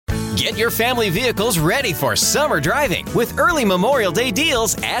Get your family vehicles ready for summer driving with early Memorial Day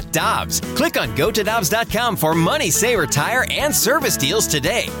deals at Dobbs. Click on GoToDobbs.com for money saver tire and service deals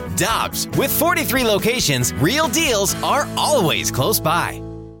today. Dobbs, with 43 locations, real deals are always close by.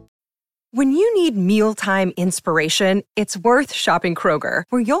 When you need mealtime inspiration, it's worth shopping Kroger,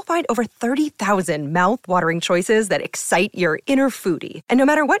 where you'll find over 30,000 mouth-watering choices that excite your inner foodie. And no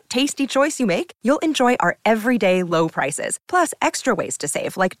matter what tasty choice you make, you'll enjoy our everyday low prices, plus extra ways to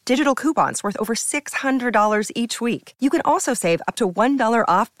save, like digital coupons worth over $600 each week. You can also save up to $1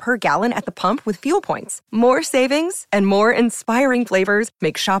 off per gallon at the pump with fuel points. More savings and more inspiring flavors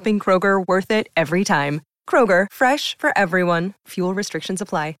make shopping Kroger worth it every time. Kroger, fresh for everyone. Fuel restrictions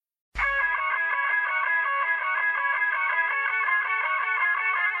apply.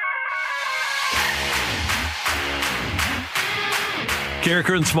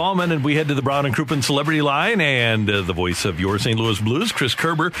 Carricker and Smallman, and we head to the Brown and Crouppen Celebrity Line, and the voice of your St. Louis Blues, Chris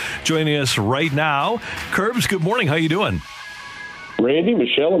Kerber, joining us right now. Kerbs, good morning. How you doing? Randy,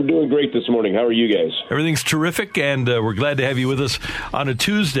 Michelle, I'm doing great this morning. How are you guys? Everything's terrific, and we're glad to have you with us on a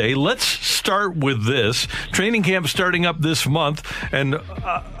Tuesday. Let's start with this. Training camp starting up this month, and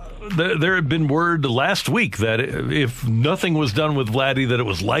there had been word last week that if nothing was done with Vladdy, that it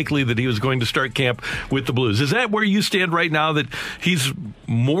was likely that he was going to start camp with the Blues. Is that where you stand right now, that he's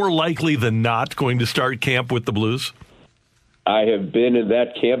more likely than not going to start camp with the Blues? I have been in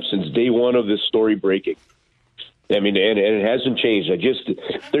that camp since day one of this story breaking. I mean, and it hasn't changed.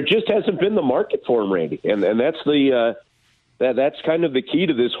 There just hasn't been the market for him, Randy, and that's that's kind of the key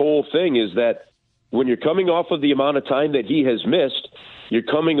to this whole thing, is that when you're coming off of the amount of time that he has missed, you're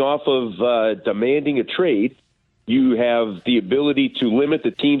coming off of demanding a trade. You have the ability to limit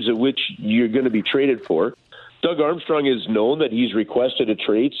the teams at which you're going to be traded for. Doug Armstrong has known that he's requested a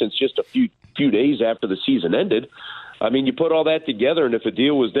trade since just a few days after the season ended. I mean, you put all that together, and if a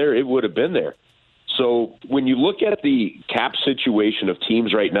deal was there, it would have been there. So when you look at the cap situation of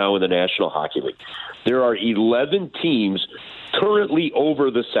teams right now in the National Hockey League, there are 11 teams currently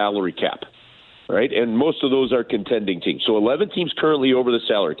over the salary cap. Right, and most of those are contending teams. So 11 teams currently over the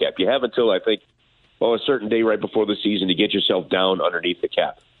salary cap. You have until, I think, a certain day right before the season to get yourself down underneath the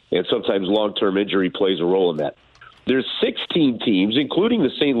cap. And sometimes long-term injury plays a role in that. There's 16 teams, including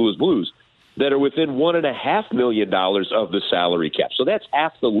the St. Louis Blues, that are within $1.5 million of the salary cap. So that's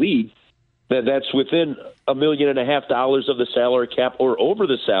half the league that's within $1.5 million of the salary cap or over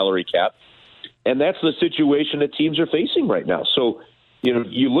the salary cap. And that's the situation that teams are facing right now. So, you know,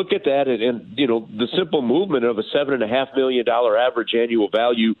 you look at that and you know, the simple movement of a $7.5 million average annual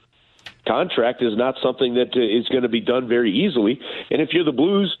value contract is not something that is going to be done very easily. And if you're the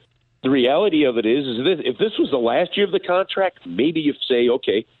Blues, the reality of it is if this was the last year of the contract, maybe you say,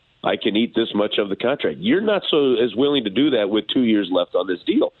 okay, I can eat this much of the contract. You're not so as willing to do that with 2 years left on this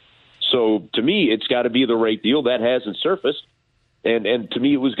deal. So to me, it's got to be the right deal. That hasn't surfaced. And to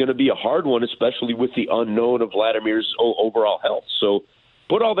me, it was going to be a hard one, especially with the unknown of Vladimir's overall health. So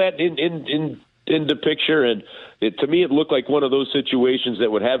put all that in the picture, and to me, it looked like one of those situations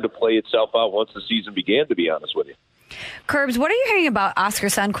that would have to play itself out once the season began, to be honest with you. Kerbs, what are you hearing about Oskar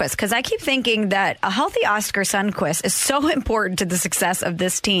Sundqvist? Because I keep thinking that a healthy Oskar Sundqvist is so important to the success of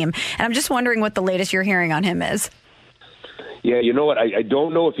this team, and I'm just wondering what the latest you're hearing on him is. Yeah, you know what? I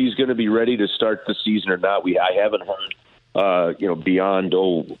don't know if he's going to be ready to start the season or not. I haven't heard. Beyond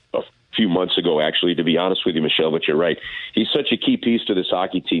a few months ago, actually, to be honest with you, Michelle, but you're right. He's such a key piece to this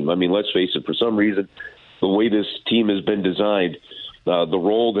hockey team. I mean, let's face it, for some reason, the way this team has been designed, the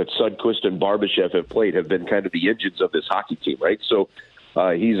role that Sundqvist and Barbashev have played have been kind of the engines of this hockey team, right? So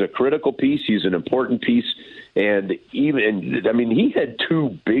he's a critical piece. He's an important piece. And he had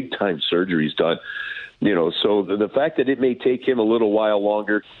 2 big-time surgeries done, you know, so the fact that it may take him a little while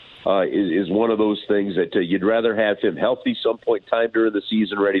longer is one of those things that you'd rather have him healthy some point in time during the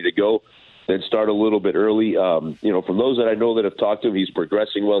season, ready to go, than start a little bit early. From those that I know that have talked to him, he's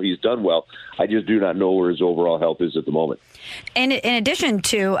progressing well, he's done well. I just do not know where his overall health is at the moment. And in addition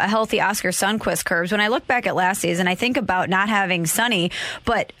to a healthy Oskar Sundqvist, Kerbs, when I look back at last season, I think about not having Sonny,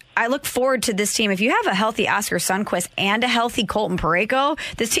 but I look forward to this team. If you have a healthy Oskar Sundqvist and a healthy Colton Parayko,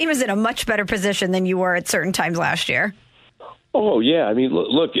 this team is in a much better position than you were at certain times last year. Oh, yeah. I mean,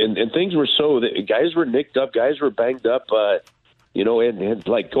 look, and things were guys were nicked up, guys were banged up, and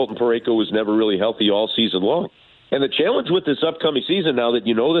like Colton Parayko was never really healthy all season long. And the challenge with this upcoming season, now that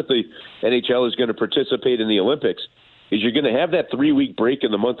you know that the NHL is going to participate in the Olympics, is you're going to have that 3-week break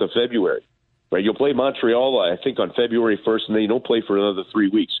in the month of February, right? You'll play Montreal, I think, on February 1st, and then you don't play for another 3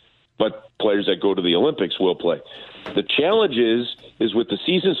 weeks. But players that go to the Olympics will play. The challenge is with the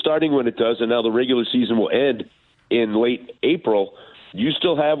season starting when it does, and now the regular season will end in late April, you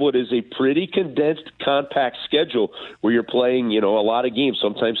still have what is a pretty condensed, compact schedule where you're playing, a lot of games,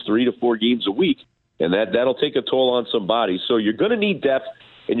 sometimes 3 to 4 games a week, and that'll take a toll on some bodies. So you're going to need depth,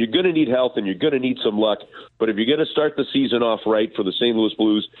 and you're going to need health, and you're going to need some luck. But if you're going to start the season off right for the St. Louis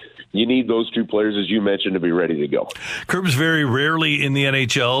Blues, you need those two players, as you mentioned, to be ready to go. Curbs, very rarely in the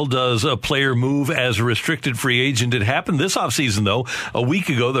NHL does a player move as a restricted free agent. It happened this offseason, though. A week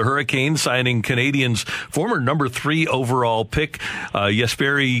ago, the Hurricanes signing Canadians' former number 3 overall pick,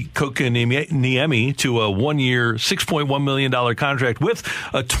 Jesperi Kotkaniemi, to a 1-year, $6.1 million contract with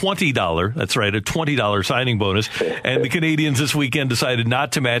a $20 signing bonus. And the Canadians this weekend decided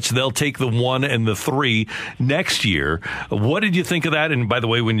not to match. They'll take the 1 and the 3 next year. What did you think of that? And by the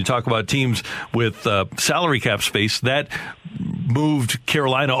way, when you talk about teams with salary cap space, that moved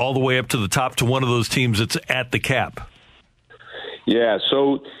Carolina all the way up to the top to one of those teams that's at the cap. Yeah,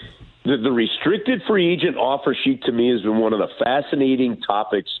 so the restricted free agent offer sheet to me has been one of the fascinating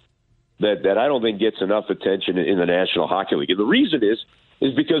topics that I don't think gets enough attention in the National Hockey League. And the reason is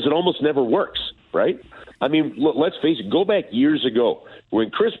because it almost never works, right? I mean, let's face it, go back years ago when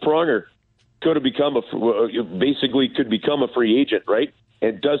Chris Pronger could have become a free agent, right?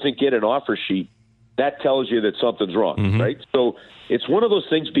 And doesn't get an offer sheet. That tells you that something's wrong, right? So it's one of those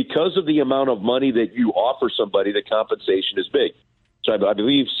things, because of the amount of money that you offer somebody, the compensation is big. So I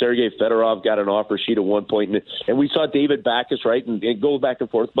believe Sergei Fedorov got an offer sheet at one point, and we saw David Backes, right, and go back and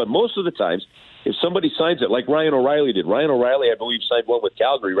forth. But most of the times, if somebody signs it, like Ryan O'Reilly did. Ryan O'Reilly, I believe, signed one with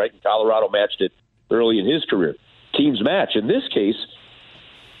Calgary, right? And Colorado matched it early in his career. Teams match. In this case,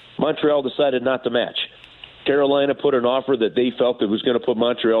 Montreal decided not to match. Carolina put an offer that they felt that was going to put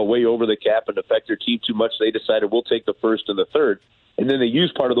Montreal way over the cap and affect their team too much. They decided we'll take the 1st and the 3rd. And then they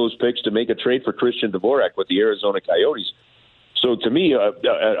used part of those picks to make a trade for Christian Dvorak with the Arizona Coyotes. So to me,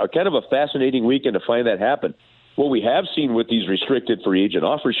 a kind of a fascinating weekend to find that happen. What we have seen with these restricted free agent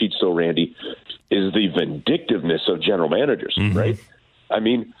offer sheets, though, Randy, is the vindictiveness of general managers, right? I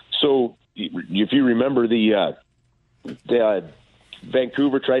mean, so if you remember the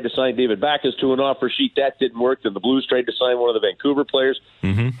Vancouver tried to sign David Backes to an offer sheet. That didn't work. Then the Blues tried to sign one of the Vancouver players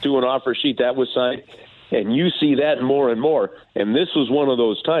to an offer sheet. That was signed. And you see that more and more. And this was one of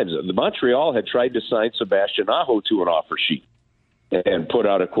those times. The Montreal had tried to sign Sebastian Aho to an offer sheet and put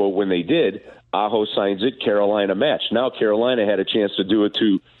out a quote. When they did, Aho signs it, Carolina matched. Now Carolina had a chance to do it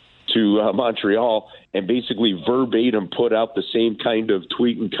to Montreal and basically verbatim put out the same kind of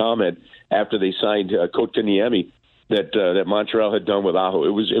tweet and comment after they signed Kotkaniemi that Montreal had done with Aho.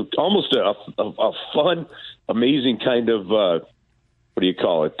 It was almost a fun, amazing kind of,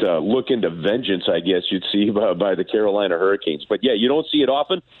 look into vengeance, I guess you'd see by the Carolina Hurricanes. But, yeah, you don't see it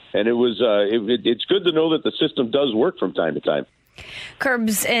often, and it's good to know that the system does work from time to time.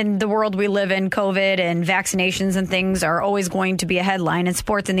 Curbs, in the world we live in, COVID and vaccinations and things are always going to be a headline in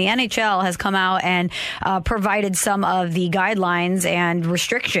sports. And the NHL has come out and provided some of the guidelines and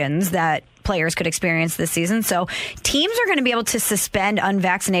restrictions that players could experience this season. So teams are going to be able to suspend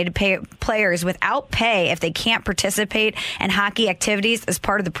unvaccinated players without pay if they can't participate in hockey activities as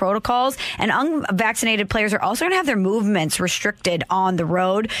part of the protocols. And unvaccinated players are also going to have their movements restricted on the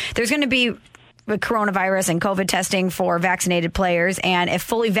road. There's going to be coronavirus and COVID testing for vaccinated players. And if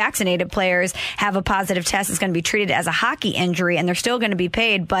fully vaccinated players have a positive test, it's going to be treated as a hockey injury and they're still going to be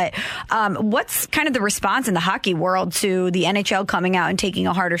paid. But what's kind of the response in the hockey world to the NHL coming out and taking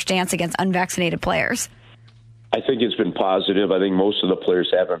a harder stance against unvaccinated players? I think it's been positive. I think most of the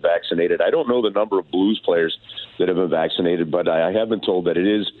players have been vaccinated. I don't know the number of Blues players that have been vaccinated, but I have been told that it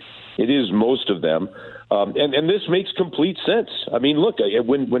is most of them. And this makes complete sense. I mean, look,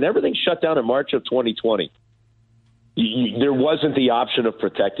 when everything shut down in March of 2020, there wasn't the option of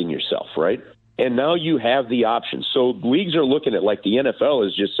protecting yourself, right? And now you have the option. So leagues are looking at, like the NFL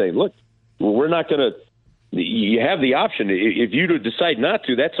is just saying, look, we're not going to – you have the option. If you decide not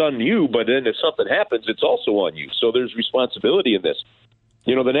to, that's on you. But then if something happens, it's also on you. So there's responsibility in this.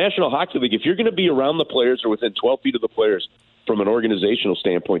 You know, the National Hockey League, if you're going to be around the players or within 12 feet of the players from an organizational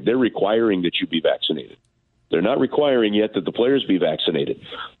standpoint, they're requiring that you be vaccinated. They're not requiring yet that the players be vaccinated.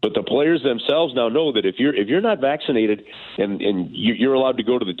 But the players themselves now know that if you're not vaccinated and you're allowed to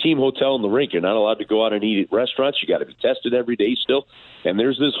go to the team hotel and the rink, you're not allowed to go out and eat at restaurants. You got to be tested every day still. And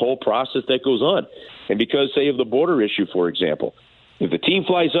there's this whole process that goes on. And because, say, of the border issue, for example, if the team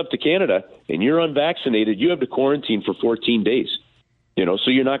flies up to Canada and you're unvaccinated, you have to quarantine for 14 days. You know,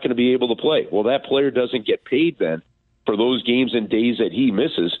 so you're not going to be able to play. Well, that player doesn't get paid then for those games and days that he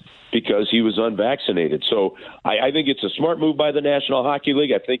misses because he was unvaccinated. So I think it's a smart move by the National Hockey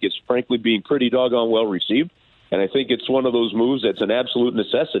League. I think it's frankly being pretty doggone well received. And I think it's one of those moves that's an absolute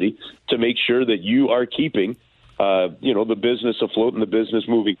necessity to make sure that you are keeping the business afloat and the business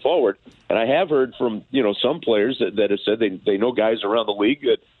moving forward. And I have heard from, some players that have said they know guys around the league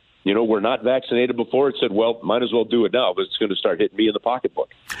that, were not vaccinated before. It said, well, might as well do it now, but it's going to start hitting me in the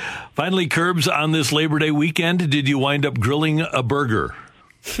pocketbook. Finally, Curbs, on this Labor Day weekend, did you wind up grilling a burger?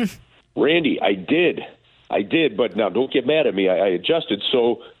 Randy, I did, but now don't get mad at me. I adjusted.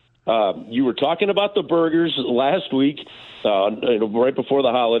 So you were talking about the burgers last week, right before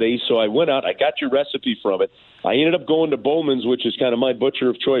the holidays. So I went out, I got your recipe from it. I ended up going to Bowman's, which is kind of my butcher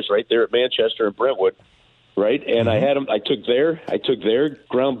of choice right there at Manchester and Brentwood. Right. And I took their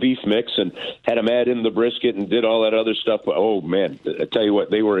ground beef mix and had them add in the brisket and did all that other stuff. But, oh, man, I tell you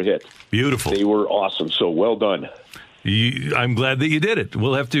what, they were a hit. Beautiful. They were awesome. So well done. I'm glad that you did it.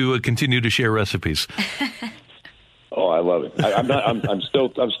 We'll have to continue to share recipes. Oh, I love it.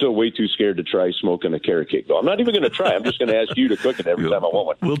 I'm still way too scared to try smoking a carrot cake, though. I'm not even going to try. I'm just going to ask you to cook it every time I want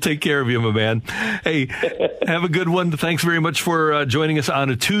one. We'll take care of you, my man. Hey, have a good one. Thanks very much for joining us on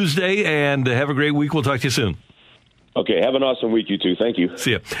a Tuesday, and have a great week. We'll talk to you soon. Okay, have an awesome week, you two. Thank you.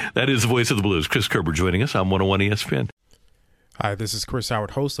 See ya. That is the voice of the Blues, Chris Kerber, joining us on 101 ESPN. Hi, this is Chris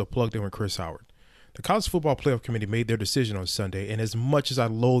Howard, host of Plugged In with Chris Howard. The College Football Playoff Committee made their decision on Sunday, and as much as I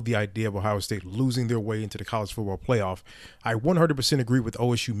loathe the idea of Ohio State losing their way into the College Football Playoff, I 100% agree with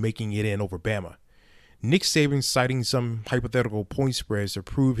OSU making it in over Bama. Nick Saban citing some hypothetical point spreads to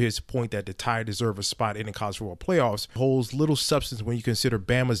prove his point that the Tide deserve a spot in the College Football Playoffs holds little substance when you consider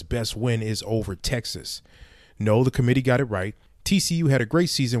Bama's best win is over Texas. No, the committee got it right. TCU had a great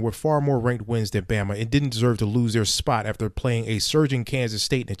season with far more ranked wins than Bama and didn't deserve to lose their spot after playing a surging Kansas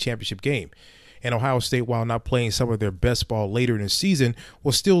State in a championship game. And Ohio State, while not playing some of their best ball later in the season,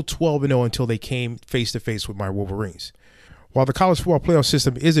 was still 12-0 until they came face-to-face with my Wolverines. While the college football playoff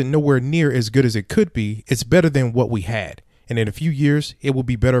system isn't nowhere near as good as it could be, it's better than what we had. And in a few years, it will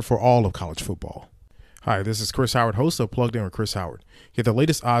be better for all of college football. Hi, this is Chris Howard, host of Plugged In with Chris Howard. Get the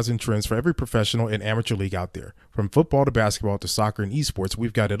latest odds and trends for every professional and amateur league out there. From football to basketball to soccer and esports,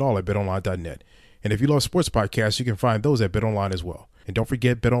 we've got it all at betonline.net. And if you love sports podcasts, you can find those at BetOnline as well. And don't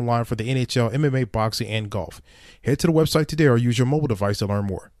forget BetOnline for the NHL, MMA, boxing, and golf. Head to the website today or use your mobile device to learn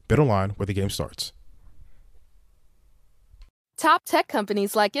more. BetOnline, where the game starts. Top tech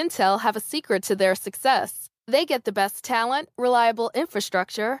companies like Intel have a secret to their success. They get the best talent, reliable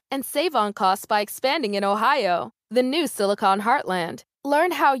infrastructure, and save on costs by expanding in Ohio, the new Silicon Heartland.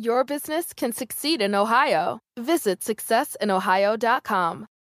 Learn how your business can succeed in Ohio. Visit successinohio.com.